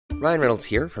Ryan Reynolds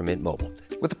here from Mint Mobile.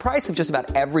 With the price of just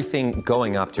about everything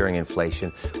going up during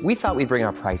inflation, we thought we'd bring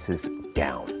our prices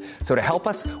down. So to help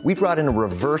us, we brought in a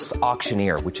reverse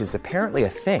auctioneer, which is apparently a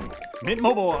thing. Mint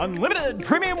Mobile Unlimited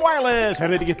Premium Wireless. How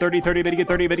to get 30, 30, bit to get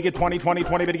 30, bit to get 20, 20,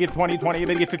 20, bit to get 20, 20,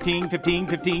 bit to get 15, 15,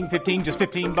 15, 15, just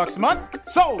 $15 a month?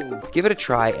 Sold! Give it a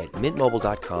try at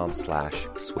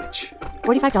mintmobile.com/switch.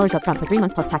 $45 up front for 3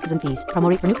 months plus taxes and fees. Promo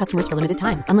rate for new customers for limited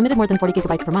time. Unlimited more than 40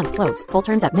 gigabytes per month. Slows full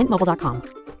terms at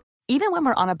mintmobile.com. Even when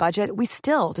we're on a budget, we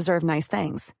still deserve nice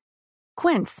things.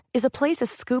 Quince is a place to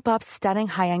scoop up stunning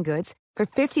high-end goods for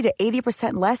 50 to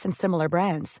 80% less than similar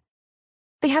brands.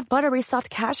 They have buttery soft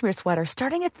cashmere sweaters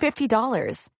starting at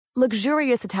 $50,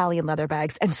 luxurious Italian leather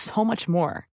bags, and so much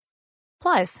more.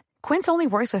 Plus, Quince only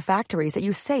works with factories that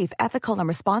use safe, ethical, and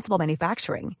responsible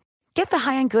manufacturing. Get the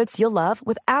high-end goods you'll love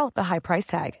without the high price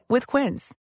tag with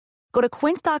Quince. Go to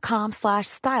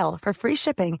quince.com/style for free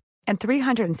shipping and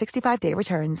 365-day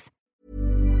returns.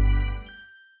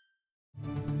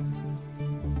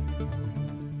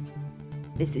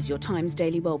 This is your Times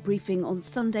Daily World Briefing on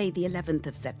Sunday, the 11th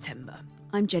of September.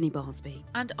 I'm Jenny Barsby.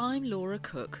 And I'm Laura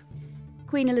Cook.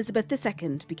 Queen Elizabeth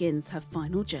II begins her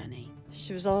final journey.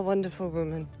 She was a wonderful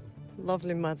woman,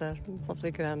 lovely mother, lovely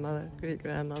grandmother,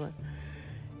 great-grandmother.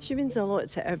 She means a lot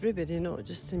to everybody, not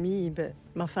just to me, but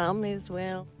my family as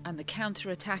well. And the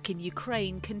counter-attack in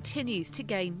Ukraine continues to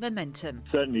gain momentum.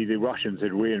 Certainly the Russians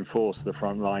had reinforced the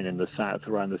front line in the south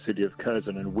around the city of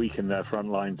Kherson and weakened their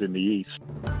front lines in the east.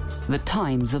 The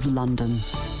Times of London.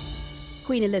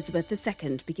 Queen Elizabeth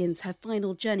II begins her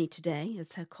final journey today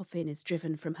as her coffin is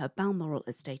driven from her Balmoral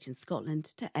estate in Scotland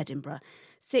to Edinburgh.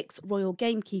 6 royal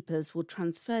gamekeepers will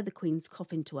transfer the Queen's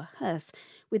coffin to a hearse,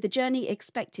 with the journey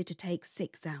expected to take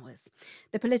 6 hours.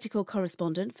 The political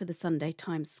correspondent for the Sunday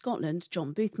Times Scotland,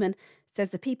 John Boothman, says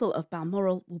the people of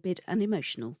Balmoral will bid an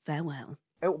emotional farewell.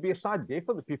 It will be a sad day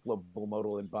for the people of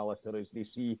Balmoral and Ballater as they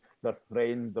see their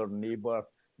friend, their neighbour,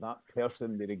 that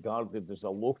person they regarded as a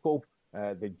local.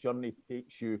 The journey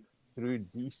takes you through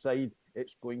Deeside.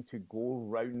 It's going to go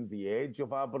round the edge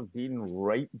of Aberdeen,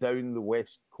 right down the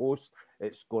west coast.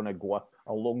 It's going to go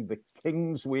along the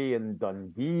Kingsway in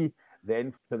Dundee,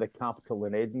 then to the capital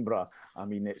in Edinburgh. I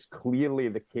mean, it's clearly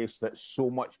the case that so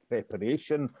much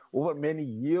preparation over many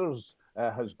years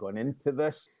has gone into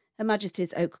this. Her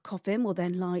Majesty's oak coffin will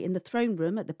then lie in the throne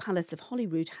room at the Palace of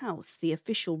Holyrood House, the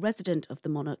official resident of the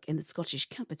monarch in the Scottish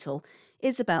capital.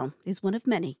 Isabel is one of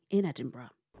many in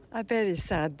Edinburgh. A very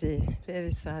sad day,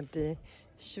 very sad day.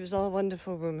 She was a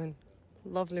wonderful woman,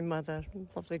 lovely mother,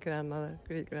 lovely grandmother,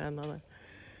 great-grandmother.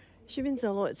 She means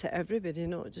a lot to everybody,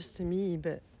 not just to me,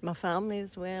 but my family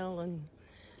as well, and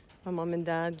my mum and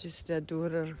dad used to adore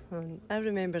her. And I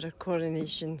remember her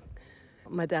coronation.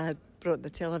 My dad brought the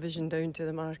television down to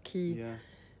the marquee,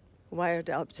 wired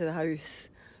it up to the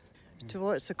house to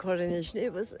watch the coronation.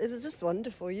 It was just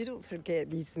wonderful. You don't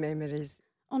forget these memories.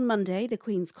 On Monday, the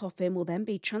Queen's coffin will then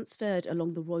be transferred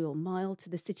along the Royal Mile to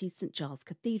the city's St Giles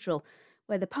Cathedral,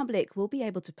 where the public will be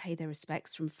able to pay their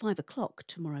respects from 5 o'clock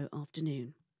tomorrow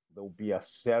afternoon. There will be a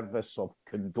service of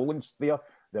condolence there.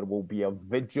 There will be a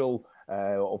vigil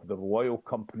of the Royal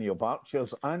Company of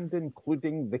Archers, and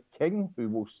including the King, who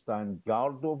will stand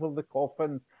guard over the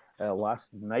coffin.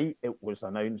 Last night it was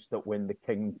announced that when the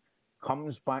King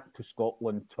comes back to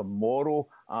Scotland tomorrow,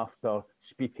 after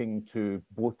speaking to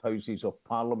both Houses of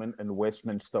Parliament in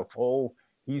Westminster Hall,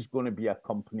 he's going to be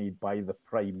accompanied by the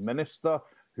Prime Minister,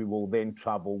 who will then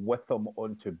travel with him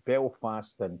on to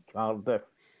Belfast and Cardiff.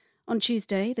 On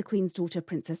Tuesday, the Queen's daughter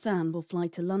Princess Anne will fly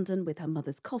to London with her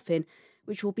mother's coffin,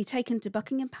 which will be taken to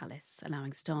Buckingham Palace,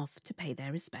 allowing staff to pay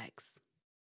their respects.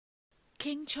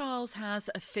 King Charles has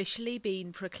officially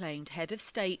been proclaimed head of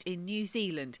state in New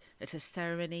Zealand at a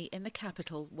ceremony in the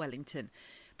capital, Wellington.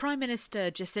 Prime Minister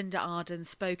Jacinda Ardern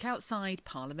spoke outside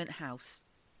Parliament House.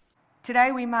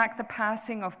 Today we mark the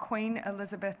passing of Queen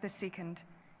Elizabeth II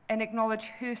and acknowledge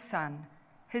her son,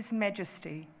 His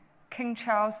Majesty, King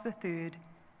Charles III,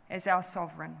 as our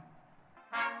sovereign.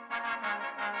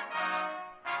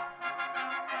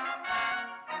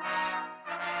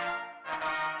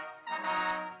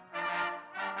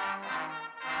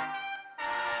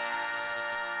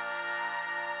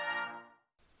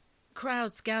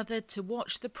 Crowds gathered to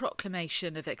watch the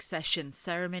proclamation of accession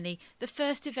ceremony, the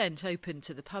first event open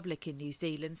to the public in New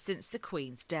Zealand since the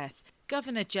Queen's death.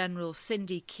 Governor-General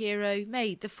Cindy Kiro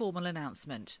made the formal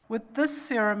announcement. With this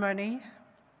ceremony,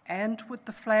 and with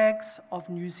the flags of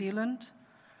New Zealand,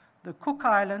 the Cook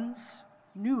Islands,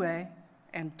 Niue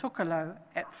and Tokelau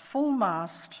at full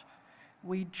mast,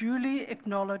 we duly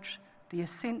acknowledge the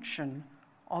ascension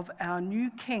of our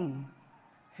new King,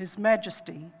 His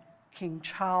Majesty, King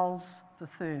Charles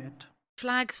III.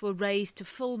 Flags were raised to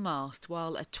full mast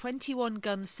while a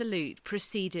 21-gun salute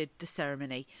preceded the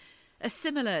ceremony. A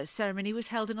similar ceremony was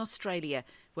held in Australia,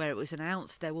 where it was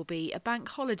announced there will be a bank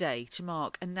holiday to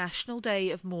mark a national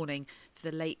day of mourning for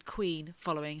the late Queen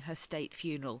following her state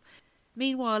funeral.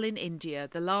 Meanwhile, in India,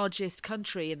 the largest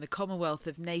country in the Commonwealth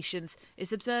of Nations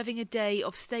is observing a day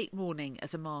of state mourning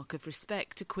as a mark of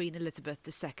respect to Queen Elizabeth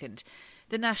II.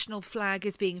 The national flag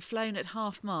is being flown at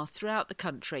half-mast throughout the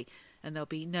country, and there'll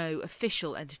be no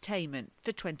official entertainment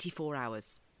for 24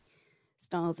 hours.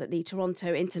 Stars at the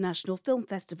Toronto International Film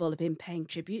Festival have been paying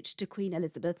tribute to Queen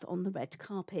Elizabeth on the red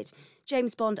carpet.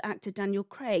 James Bond actor Daniel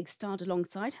Craig starred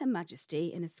alongside Her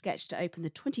Majesty in a sketch to open the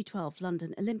 2012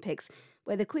 London Olympics,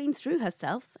 where the Queen threw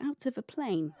herself out of a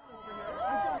plane.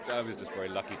 I was just very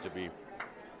lucky to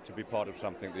be part of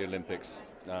something, the Olympics,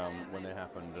 when they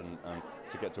happened, and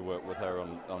to get to work with her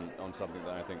on something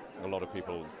that I think a lot of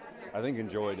people,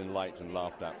 enjoyed and liked and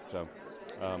laughed at. So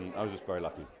I was just very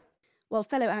lucky. While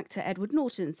fellow actor Edward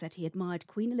Norton said he admired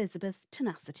Queen Elizabeth's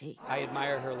tenacity. I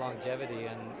admire her longevity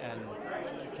and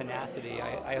tenacity.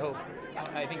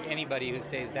 I think anybody who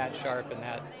stays that sharp and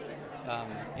that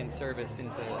in service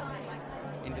into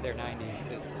their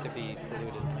 90s is to be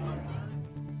saluted.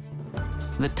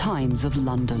 The Times of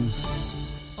London.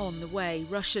 On the way,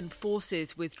 Russian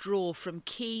forces withdraw from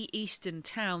key eastern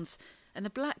towns, and a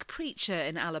black preacher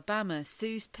in Alabama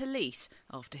sues police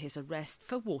after his arrest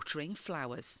for watering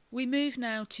flowers. We move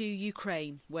now to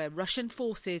Ukraine, where Russian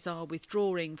forces are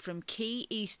withdrawing from key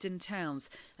eastern towns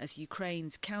as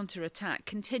Ukraine's counter-attack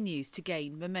continues to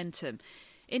gain momentum.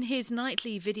 In his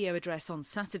nightly video address on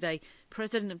Saturday,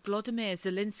 President Volodymyr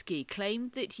Zelensky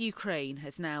claimed that Ukraine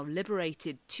has now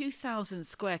liberated 2,000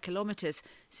 square kilometres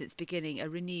since beginning a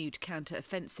renewed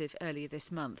counter-offensive earlier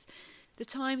this month. The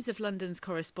Times of London's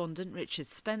correspondent Richard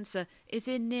Spencer is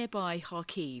in nearby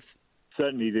Kharkiv.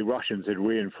 Certainly the Russians had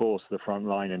reinforced the front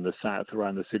line in the south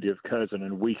around the city of Kherson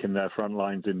and weakened their front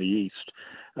lines in the east.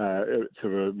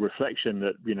 Sort of a reflection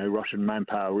that, Russian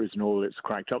manpower isn't all it's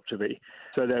cracked up to be.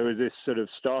 So there was this sort of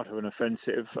start of an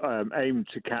offensive aimed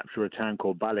to capture a town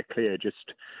called Balaklia,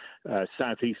 just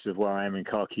southeast of where I am in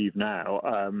Kharkiv now.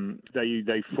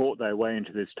 They fought their way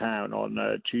into this town on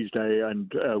Tuesday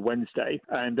and Wednesday,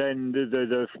 and then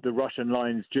the Russian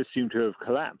lines just seem to have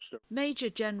collapsed. Major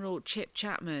General Chip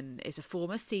Chapman is a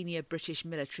former senior British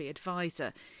military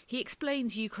advisor. He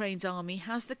explains Ukraine's army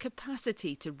has the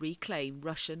capacity to reclaim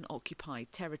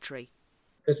Russian-occupied territory.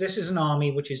 Because this is an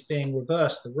army which is being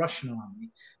reversed, the Russian army,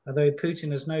 although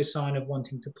Putin has no sign of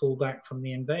wanting to pull back from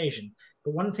the invasion.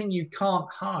 But one thing you can't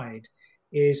hide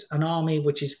is an army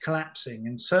which is collapsing.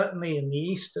 And certainly in the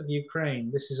east of Ukraine,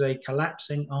 this is a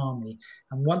collapsing army.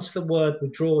 And once the word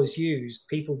withdraw is used,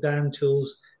 people down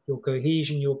tools, your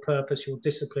cohesion, your purpose, your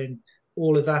discipline,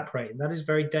 all evaporate. And that is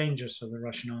very dangerous for the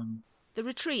Russian army. The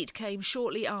retreat came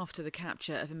shortly after the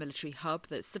capture of a military hub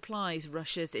that supplies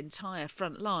Russia's entire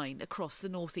front line across the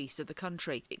northeast of the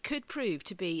country. It could prove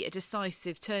to be a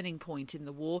decisive turning point in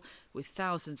the war, with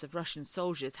thousands of Russian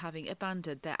soldiers having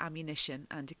abandoned their ammunition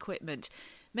and equipment.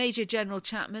 Major General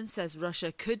Chapman says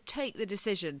Russia could take the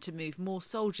decision to move more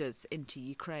soldiers into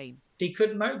Ukraine. He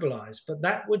could mobilise, but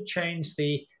that would change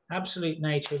the absolute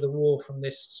nature of the war from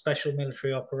this special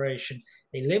military operation,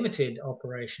 a limited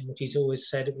operation, which he's always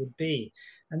said it would be.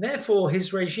 And therefore,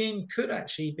 his regime could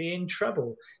actually be in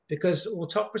trouble because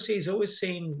autocracies always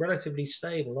seem relatively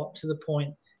stable up to the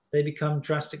point they become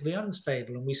drastically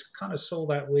unstable. And we kind of saw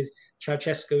that with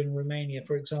Ceausescu in Romania,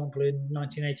 for example, in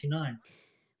 1989.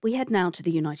 We head now to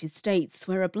the United States,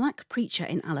 where a black preacher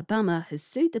in Alabama has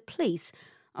sued the police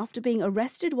after being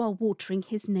arrested while watering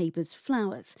his neighbour's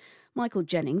flowers. Michael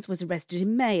Jennings was arrested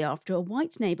in May after a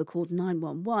white neighbour called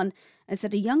 911 and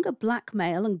said a younger black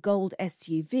male and gold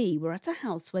SUV were at a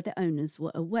house where the owners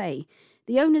were away.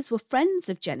 The owners were friends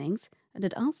of Jennings and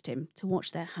had asked him to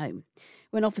watch their home.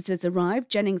 When officers arrived,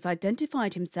 Jennings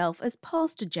identified himself as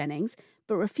Pastor Jennings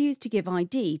but refused to give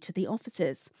ID to the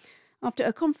officers. After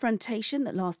a confrontation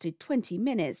that lasted 20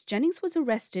 minutes, Jennings was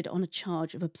arrested on a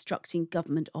charge of obstructing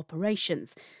government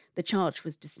operations. The charge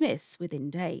was dismissed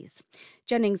within days.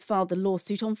 Jennings filed the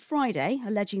lawsuit on Friday,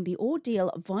 alleging the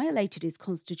ordeal violated his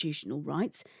constitutional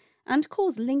rights and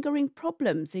caused lingering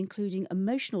problems, including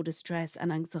emotional distress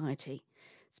and anxiety.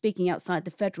 Speaking outside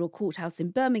the federal courthouse in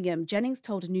Birmingham, Jennings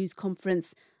told a news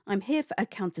conference, "I'm here for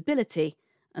accountability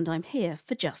and I'm here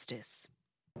for justice."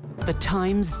 The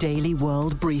Times Daily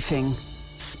World Briefing.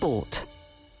 Sport.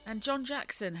 And John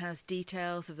Jackson has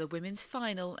details of the women's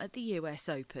final at the US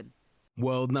Open.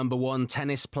 World number 1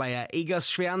 tennis player Iga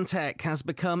Swiatek has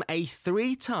become a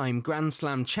 3-time Grand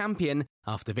Slam champion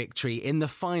after victory in the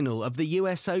final of the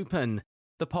US Open.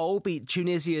 The Pole beat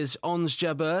Tunisia's Ons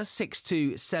Jabeur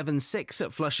 6-2, 7-6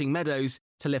 at Flushing Meadows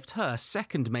to lift her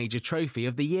second major trophy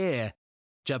of the year.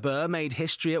 Jabeur made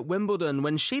history at Wimbledon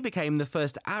when she became the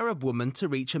first Arab woman to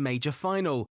reach a major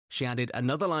final. She added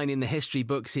another line in the history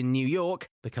books in New York,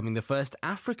 becoming the first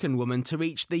African woman to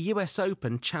reach the US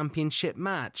Open championship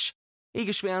match.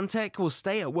 Iga Swiatek will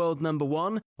stay at world number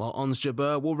 1, while Ons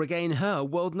Jabeur will regain her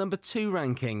world number 2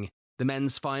 ranking. The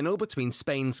men's final between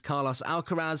Spain's Carlos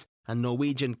Alcaraz and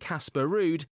Norwegian Casper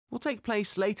Ruud will take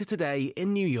place later today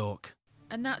in New York.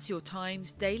 And that's your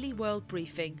Times Daily World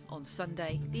Briefing on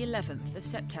Sunday, the 11th of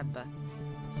September.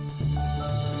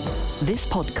 This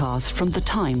podcast from The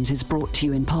Times is brought to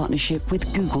you in partnership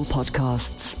with Google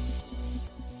Podcasts.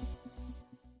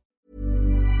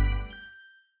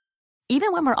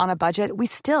 Even when we're on a budget, we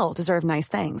still deserve nice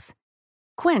things.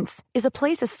 Quince is a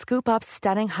place to scoop up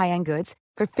stunning high-end goods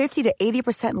for 50 to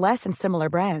 80% less than similar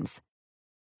brands.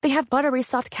 They have buttery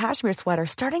soft cashmere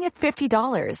sweaters starting at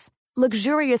 $50,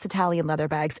 luxurious Italian leather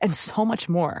bags, and so much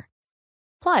more.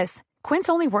 Plus, Quince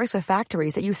only works with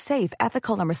factories that use safe,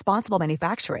 ethical, and responsible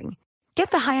manufacturing.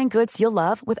 Get the high-end goods you'll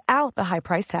love without the high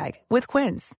price tag with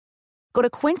Quince. Go to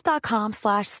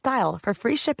quince.com/style for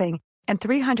free shipping and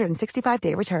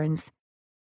 365-day returns.